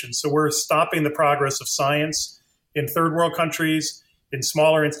publications. So we're stopping the progress of science in third world countries, in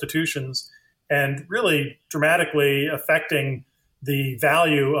smaller institutions, and really dramatically affecting the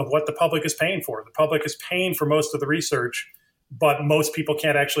value of what the public is paying for. The public is paying for most of the research, but most people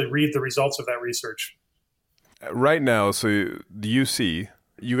can't actually read the results of that research. Right now, so the UC,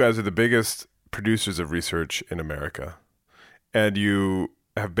 you guys are the biggest producers of research in America, and you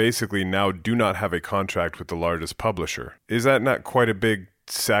have basically now do not have a contract with the largest publisher. Is that not quite a big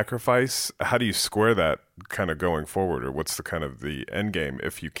sacrifice? How do you square that kind of going forward, or what's the kind of the end game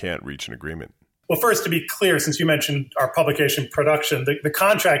if you can't reach an agreement? Well, first, to be clear, since you mentioned our publication production, the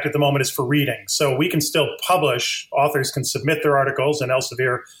contract at the moment is for reading. So we can still publish. Authors can submit their articles, and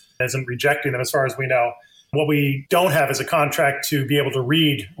Elsevier isn't rejecting them as far as we know. What we don't have is a contract to be able to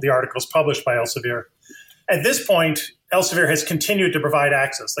read the articles published by Elsevier. At this point, Elsevier has continued to provide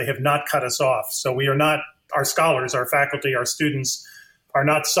access. They have not cut us off. So we are not, our scholars, our faculty, our students are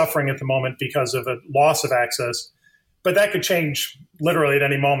not suffering at the moment because of a loss of access. But that could change literally at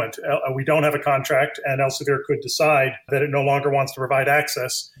any moment. We don't have a contract, and Elsevier could decide that it no longer wants to provide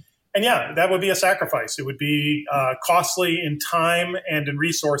access. And yeah, that would be a sacrifice. It would be costly in time and in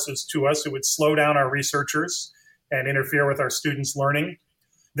resources to us. It would slow down our researchers and interfere with our students' learning.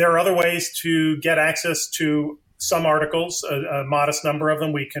 There are other ways to get access to some articles, a modest number of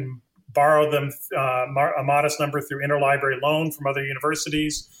them. We can borrow them, a modest number through interlibrary loan from other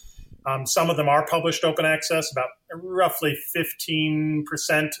universities. Some of them are published open access. About roughly 15%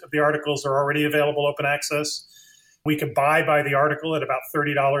 of the articles are already available open access. We could buy by the article at about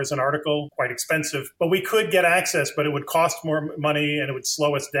 $30 an article, quite expensive. But we could get access, but it would cost more money and it would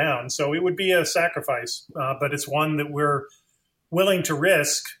slow us down. So it would be a sacrifice, but it's one that we're willing to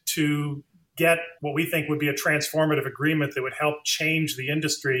risk to get what we think would be a transformative agreement that would help change the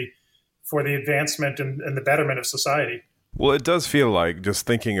industry for the advancement and the betterment of society. Well, it does feel like, just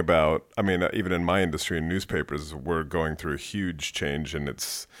thinking about, I mean, even in my industry in newspapers, we're going through a huge change, and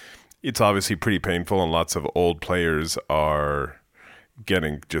it's obviously pretty painful, and lots of old players are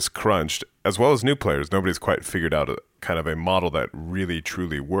getting just crunched, as well as new players. Nobody's quite figured out a model that really,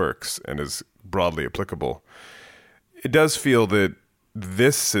 truly works and is broadly applicable. It does feel that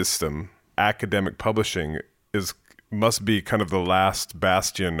this system, academic publishing, must be kind of the last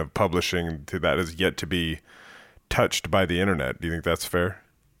bastion of publishing that is yet to be touched by the internet. Do you think that's fair?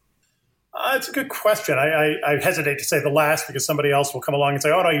 It's a good question. I hesitate to say the last because somebody else will come along and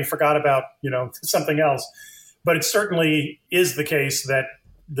say, oh, no, you forgot about something else. But it certainly is the case that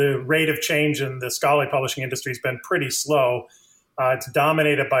the rate of change in the scholarly publishing industry has been pretty slow. It's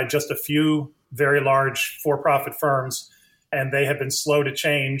dominated by just a few very large for-profit firms, and they have been slow to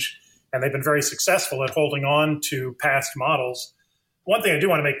change, and they've been very successful at holding on to past models. One thing I do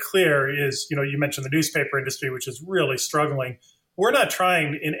want to make clear is, you mentioned the newspaper industry, which is really struggling. We're not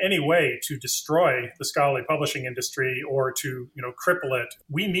trying in any way to destroy the scholarly publishing industry or to, cripple it.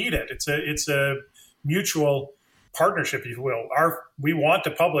 We need it. It's a mutual partnership, if you will. We want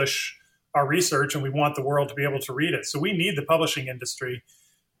to publish our research, and we want the world to be able to read it. So we need the publishing industry.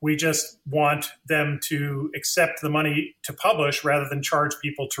 We just want them to accept the money to publish rather than charge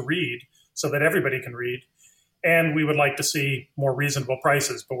people to read so that everybody can read. And we would like to see more reasonable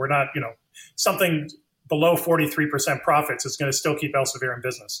prices, but we're not, something below 43% profits is going to still keep Elsevier in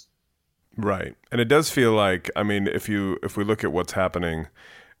business. Right. And it does feel like, I mean, if we look at what's happening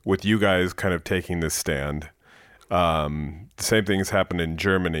with you guys kind of taking this stand, the same thing has happened in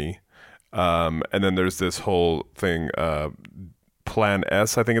Germany. And then there's this whole thing, Plan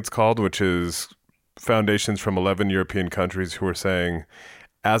S, I think it's called, which is foundations from 11 European countries who are saying,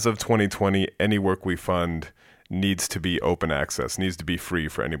 as of 2020, any work we fund needs to be open access, needs to be free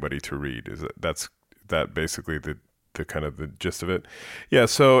for anybody to read. That's basically the kind of the gist of it? Yeah,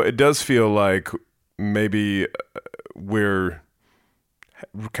 so it does feel like maybe we're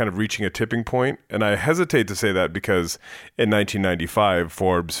kind of reaching a tipping point. And I hesitate to say that because in 1995,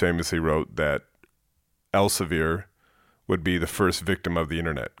 Forbes famously wrote that Elsevier would be the first victim of the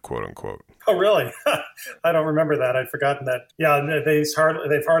internet, quote unquote. Oh, really? I don't remember that. I'd forgotten that. Yeah, they've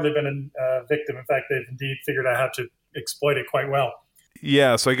hardly been a victim. In fact, they've indeed figured out how to exploit it quite well.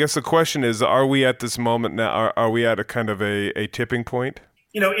 Yeah, so I guess the question is, are we at this moment now, are we at a kind of a tipping point?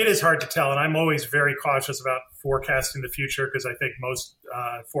 It is hard to tell, and I'm always very cautious about forecasting the future because I think most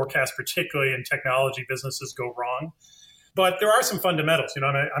forecasts, particularly in technology businesses, go wrong. But there are some fundamentals.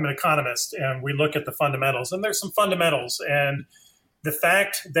 I'm an economist, and we look at the fundamentals, and there's some fundamentals. And the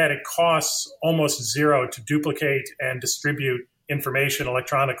fact that it costs almost zero to duplicate and distribute information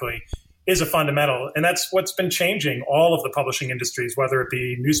electronically is a fundamental. And that's what's been changing all of the publishing industries, whether it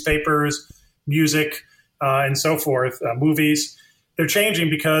be newspapers, music, and so forth, movies. They're changing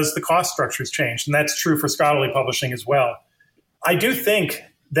because the cost structure has changed. And that's true for scholarly publishing as well. I do think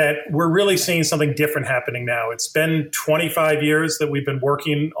that we're really seeing something different happening now. It's been 25 years that we've been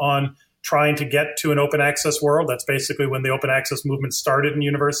working on trying to get to an open access world. That's basically when the open access movement started in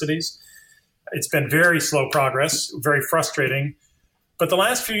universities. It's been very slow progress, very frustrating. But the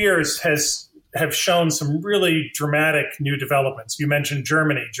last few years have shown some really dramatic new developments. You mentioned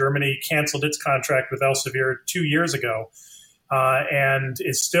Germany. Germany canceled its contract with Elsevier 2 years ago and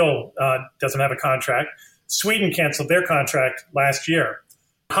is still doesn't have a contract. Sweden canceled their contract last year.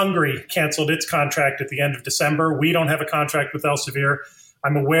 Hungary canceled its contract at the end of December. We don't have a contract with Elsevier.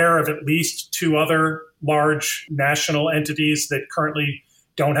 I'm aware of at least 2 other large national entities that currently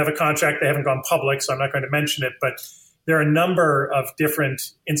don't have a contract. They haven't gone public, so I'm not going to mention it. But there are a number of different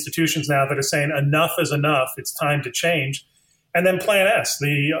institutions now that are saying enough is enough. It's time to change. And then Plan S,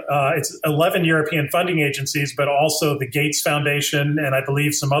 it's 11 European funding agencies, but also the Gates Foundation, and I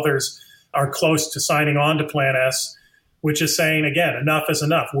believe some others are close to signing on to Plan S, which is saying, again, enough is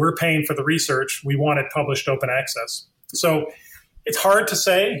enough. We're paying for the research. We want it published open access. So it's hard to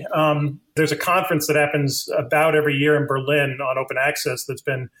say. There's a conference that happens about every year in Berlin on open access that's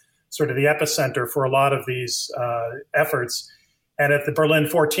been sort of the epicenter for a lot of these efforts. And at the Berlin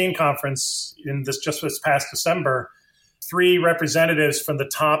 14 conference just this past December, 3 representatives from the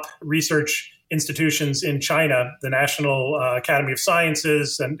top research institutions in China, the National Academy of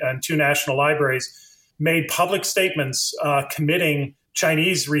Sciences and 2 national libraries, made public statements committing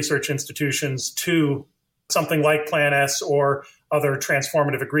Chinese research institutions to something like Plan S or other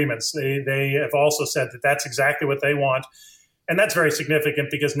transformative agreements. They have also said that that's exactly what they want. And that's very significant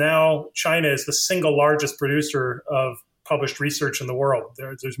because now China is the single largest producer of published research in the world.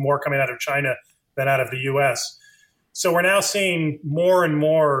 There's more coming out of China than out of the US. So we're now seeing more and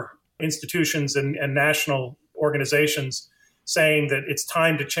more institutions and national organizations saying that it's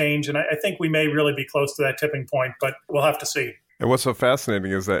time to change. And I think we may really be close to that tipping point, but we'll have to see. And what's so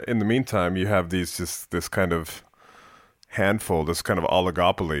fascinating is that in the meantime, you have this kind of handful, this kind of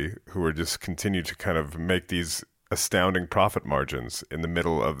oligopoly who are just continue to kind of make these astounding profit margins in the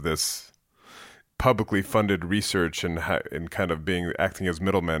middle of this publicly funded research and kind of acting as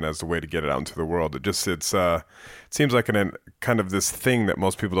middlemen as the way to get it out into the world. It seems like kind of this thing that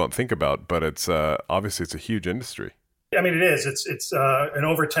most people don't think about, but it's obviously it's a huge industry. I mean, it is. It's an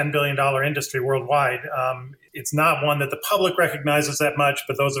over $10 billion industry worldwide. It's not one that the public recognizes that much,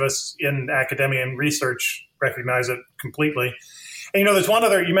 but those of us in academia and research recognize it completely. And, there's one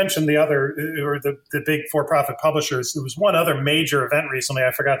other, you mentioned the big for-profit publishers. There was one other major event recently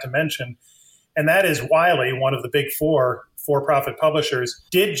I forgot to mention, and that is Wiley, one of the big 4 for-profit publishers,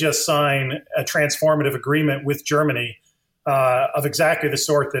 did just sign a transformative agreement with Germany of exactly the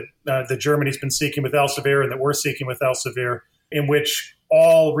sort that Germany's been seeking with Elsevier and that we're seeking with Elsevier, in which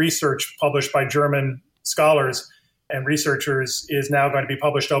all research published by German scholars and researchers is now going to be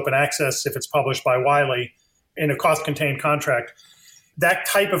published open access if it's published by Wiley in a cost-contained contract. That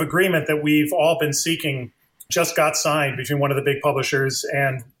type of agreement that we've all been seeking just got signed between one of the big publishers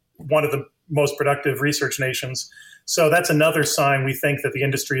and one of the most productive research nations. So that's another sign we think that the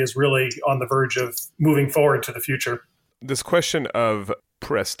industry is really on the verge of moving forward to the future. This question of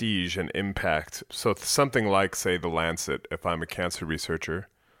prestige and impact. So something like, say, The Lancet, if I'm a cancer researcher,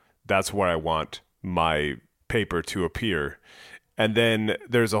 that's where I want my paper to appear. And then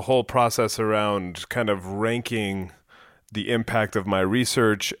there's a whole process around kind of ranking the impact of my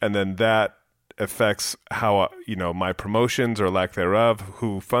research, and then that affects how, my promotions or lack thereof,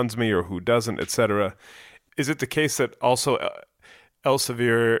 who funds me or who doesn't, etc. Is it the case that also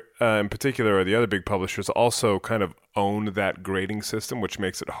Elsevier in particular, or the other big publishers, also kind of own that grading system, which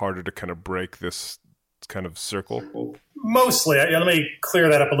makes it harder to kind of break this kind of circle? Mostly. Let me clear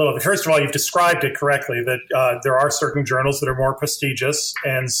that up a little bit. First of all, you've described it correctly, that there are certain journals that are more prestigious,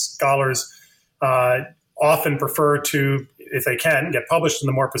 and scholars often prefer to, if they can, get published in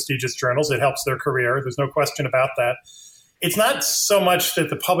the more prestigious journals. It helps their career. There's no question about that. It's not so much that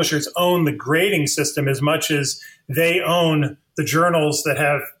the publishers own the grading system as much as they own the journals that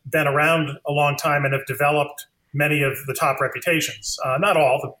have been around a long time and have developed many of the top reputations. Not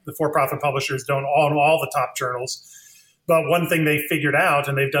all. The for-profit publishers don't own all the top journals. But one thing they figured out,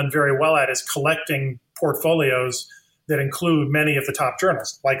 and they've done very well at, is collecting portfolios that include many of the top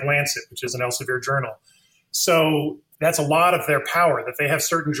journals, like Lancet, which is an Elsevier journal. So That's a lot of their power, that they have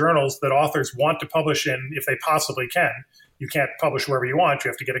certain journals that authors want to publish in if they possibly can. You can't publish wherever you want. You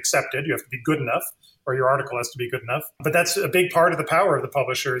have to get accepted. You have to be good enough, or your article has to be good enough. But that's a big part of the power of the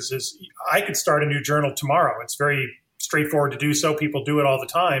publishers is I could start a new journal tomorrow. It's very straightforward to do so. People do it all the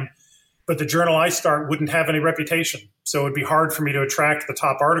time. But the journal I start wouldn't have any reputation. So it'd be hard for me to attract the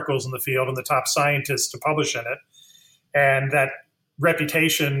top articles in the field and the top scientists to publish in it. And that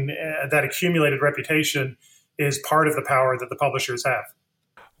reputation, that accumulated reputation, is part of the power that the publishers have.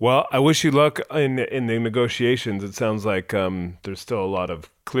 Well, I wish you luck in the negotiations. It sounds like there's still a lot of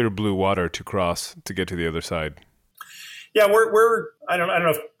clear blue water to cross to get to the other side. Yeah, we're I don't know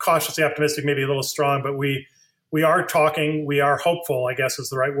if cautiously optimistic, maybe a little strong, but we are talking. We are hopeful, I guess is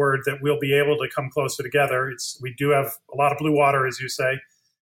the right word, that we'll be able to come closer together. We do have a lot of blue water, as you say.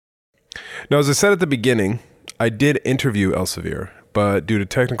 Now, as I said at the beginning, I did interview Elsevier, but due to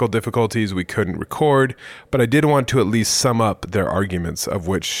technical difficulties, we couldn't record. But I did want to at least sum up their arguments, of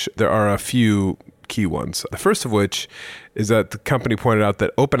which there are a few key ones. The first of which is that the company pointed out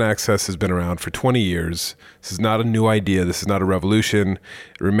that open access has been around for 20 years. This is not a new idea. This is not a revolution.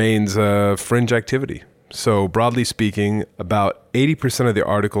 It remains a fringe activity. So broadly speaking, about 80% of the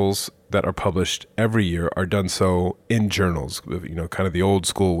articles that are published every year are done so in journals, kind of the old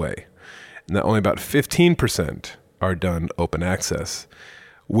school way. And that only about 15% are done open access,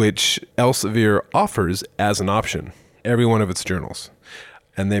 which Elsevier offers as an option, every one of its journals.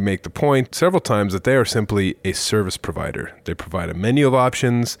 And they make the point several times that they are simply a service provider. They provide a menu of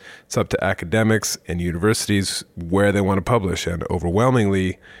options. It's up to academics and universities where they want to publish, and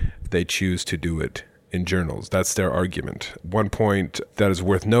overwhelmingly, they choose to do it in journals. That's their argument. One point that is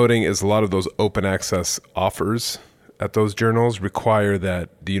worth noting is a lot of those open access offers at those journals require that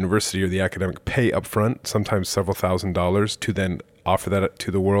the university or the academic pay upfront, sometimes several $1,000s, to then offer that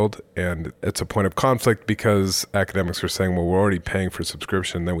to the world. And it's a point of conflict because academics are saying, well, we're already paying for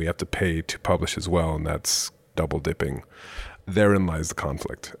subscription, then we have to pay to publish as well, and that's double dipping. Therein lies the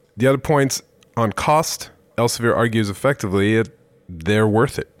conflict. The other points on cost, Elsevier argues effectively they're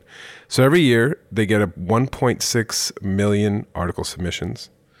worth it. So every year they get 1.6 million article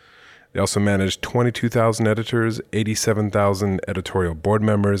submissions. They also manage 22,000 editors, 87,000 editorial board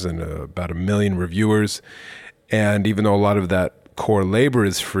members, and about 1 million reviewers. And even though a lot of that core labor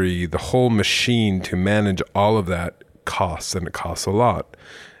is free, the whole machine to manage all of that costs, and it costs a lot.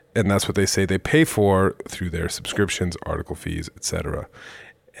 And that's what they say they pay for through their subscriptions, article fees, etc.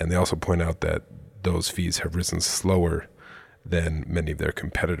 And they also point out that those fees have risen slower than many of their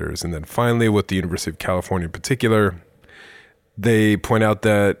competitors. And then finally, with the University of California in particular, they point out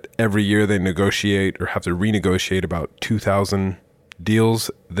that every year they negotiate or have to renegotiate about 2,000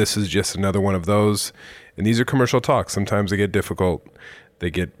 deals. This is just another one of those. And these are commercial talks. Sometimes they get difficult. They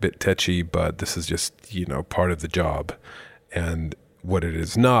get a bit tetchy, but this is just, part of the job. And what it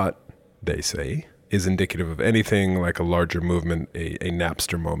is not, they say, is indicative of anything like a larger movement, a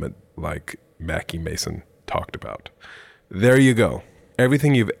Napster moment like Mackie Mason talked about. There you go.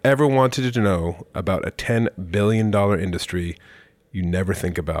 Everything you've ever wanted to know about a $10 billion industry you never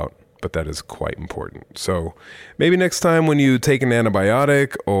think about, but that is quite important. So maybe next time when you take an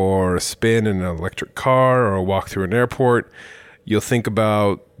antibiotic or a spin in an electric car or walk through an airport, you'll think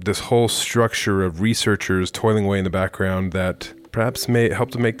about this whole structure of researchers toiling away in the background that perhaps may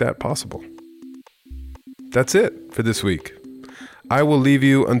help to make that possible. That's it for this week. I will leave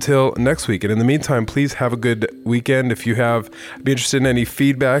you until next week. And in the meantime, please have a good weekend. If you be interested in any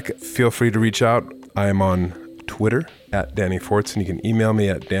feedback, feel free to reach out. I am on Twitter at Danny Fortson. You can email me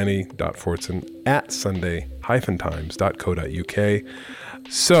at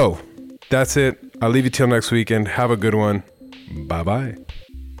danny.fortson@sunday-times.co.uk. So that's it. I'll leave you till next weekend. Have a good one. Bye-bye.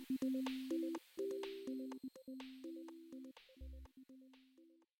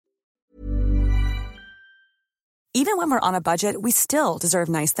 Even when we're on a budget, we still deserve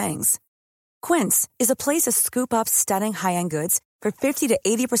nice things. Quince is a place to scoop up stunning high-end goods for 50 to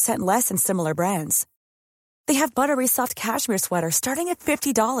 80% less than similar brands. They have buttery soft cashmere sweaters starting at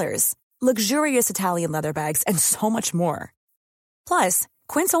 $50, luxurious Italian leather bags, and so much more. Plus,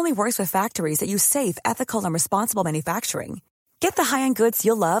 Quince only works with factories that use safe, ethical, and responsible manufacturing. Get the high-end goods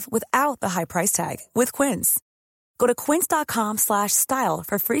you'll love without the high price tag with Quince. Go to quince.com/style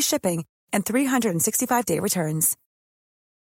for free shipping and 365-day returns.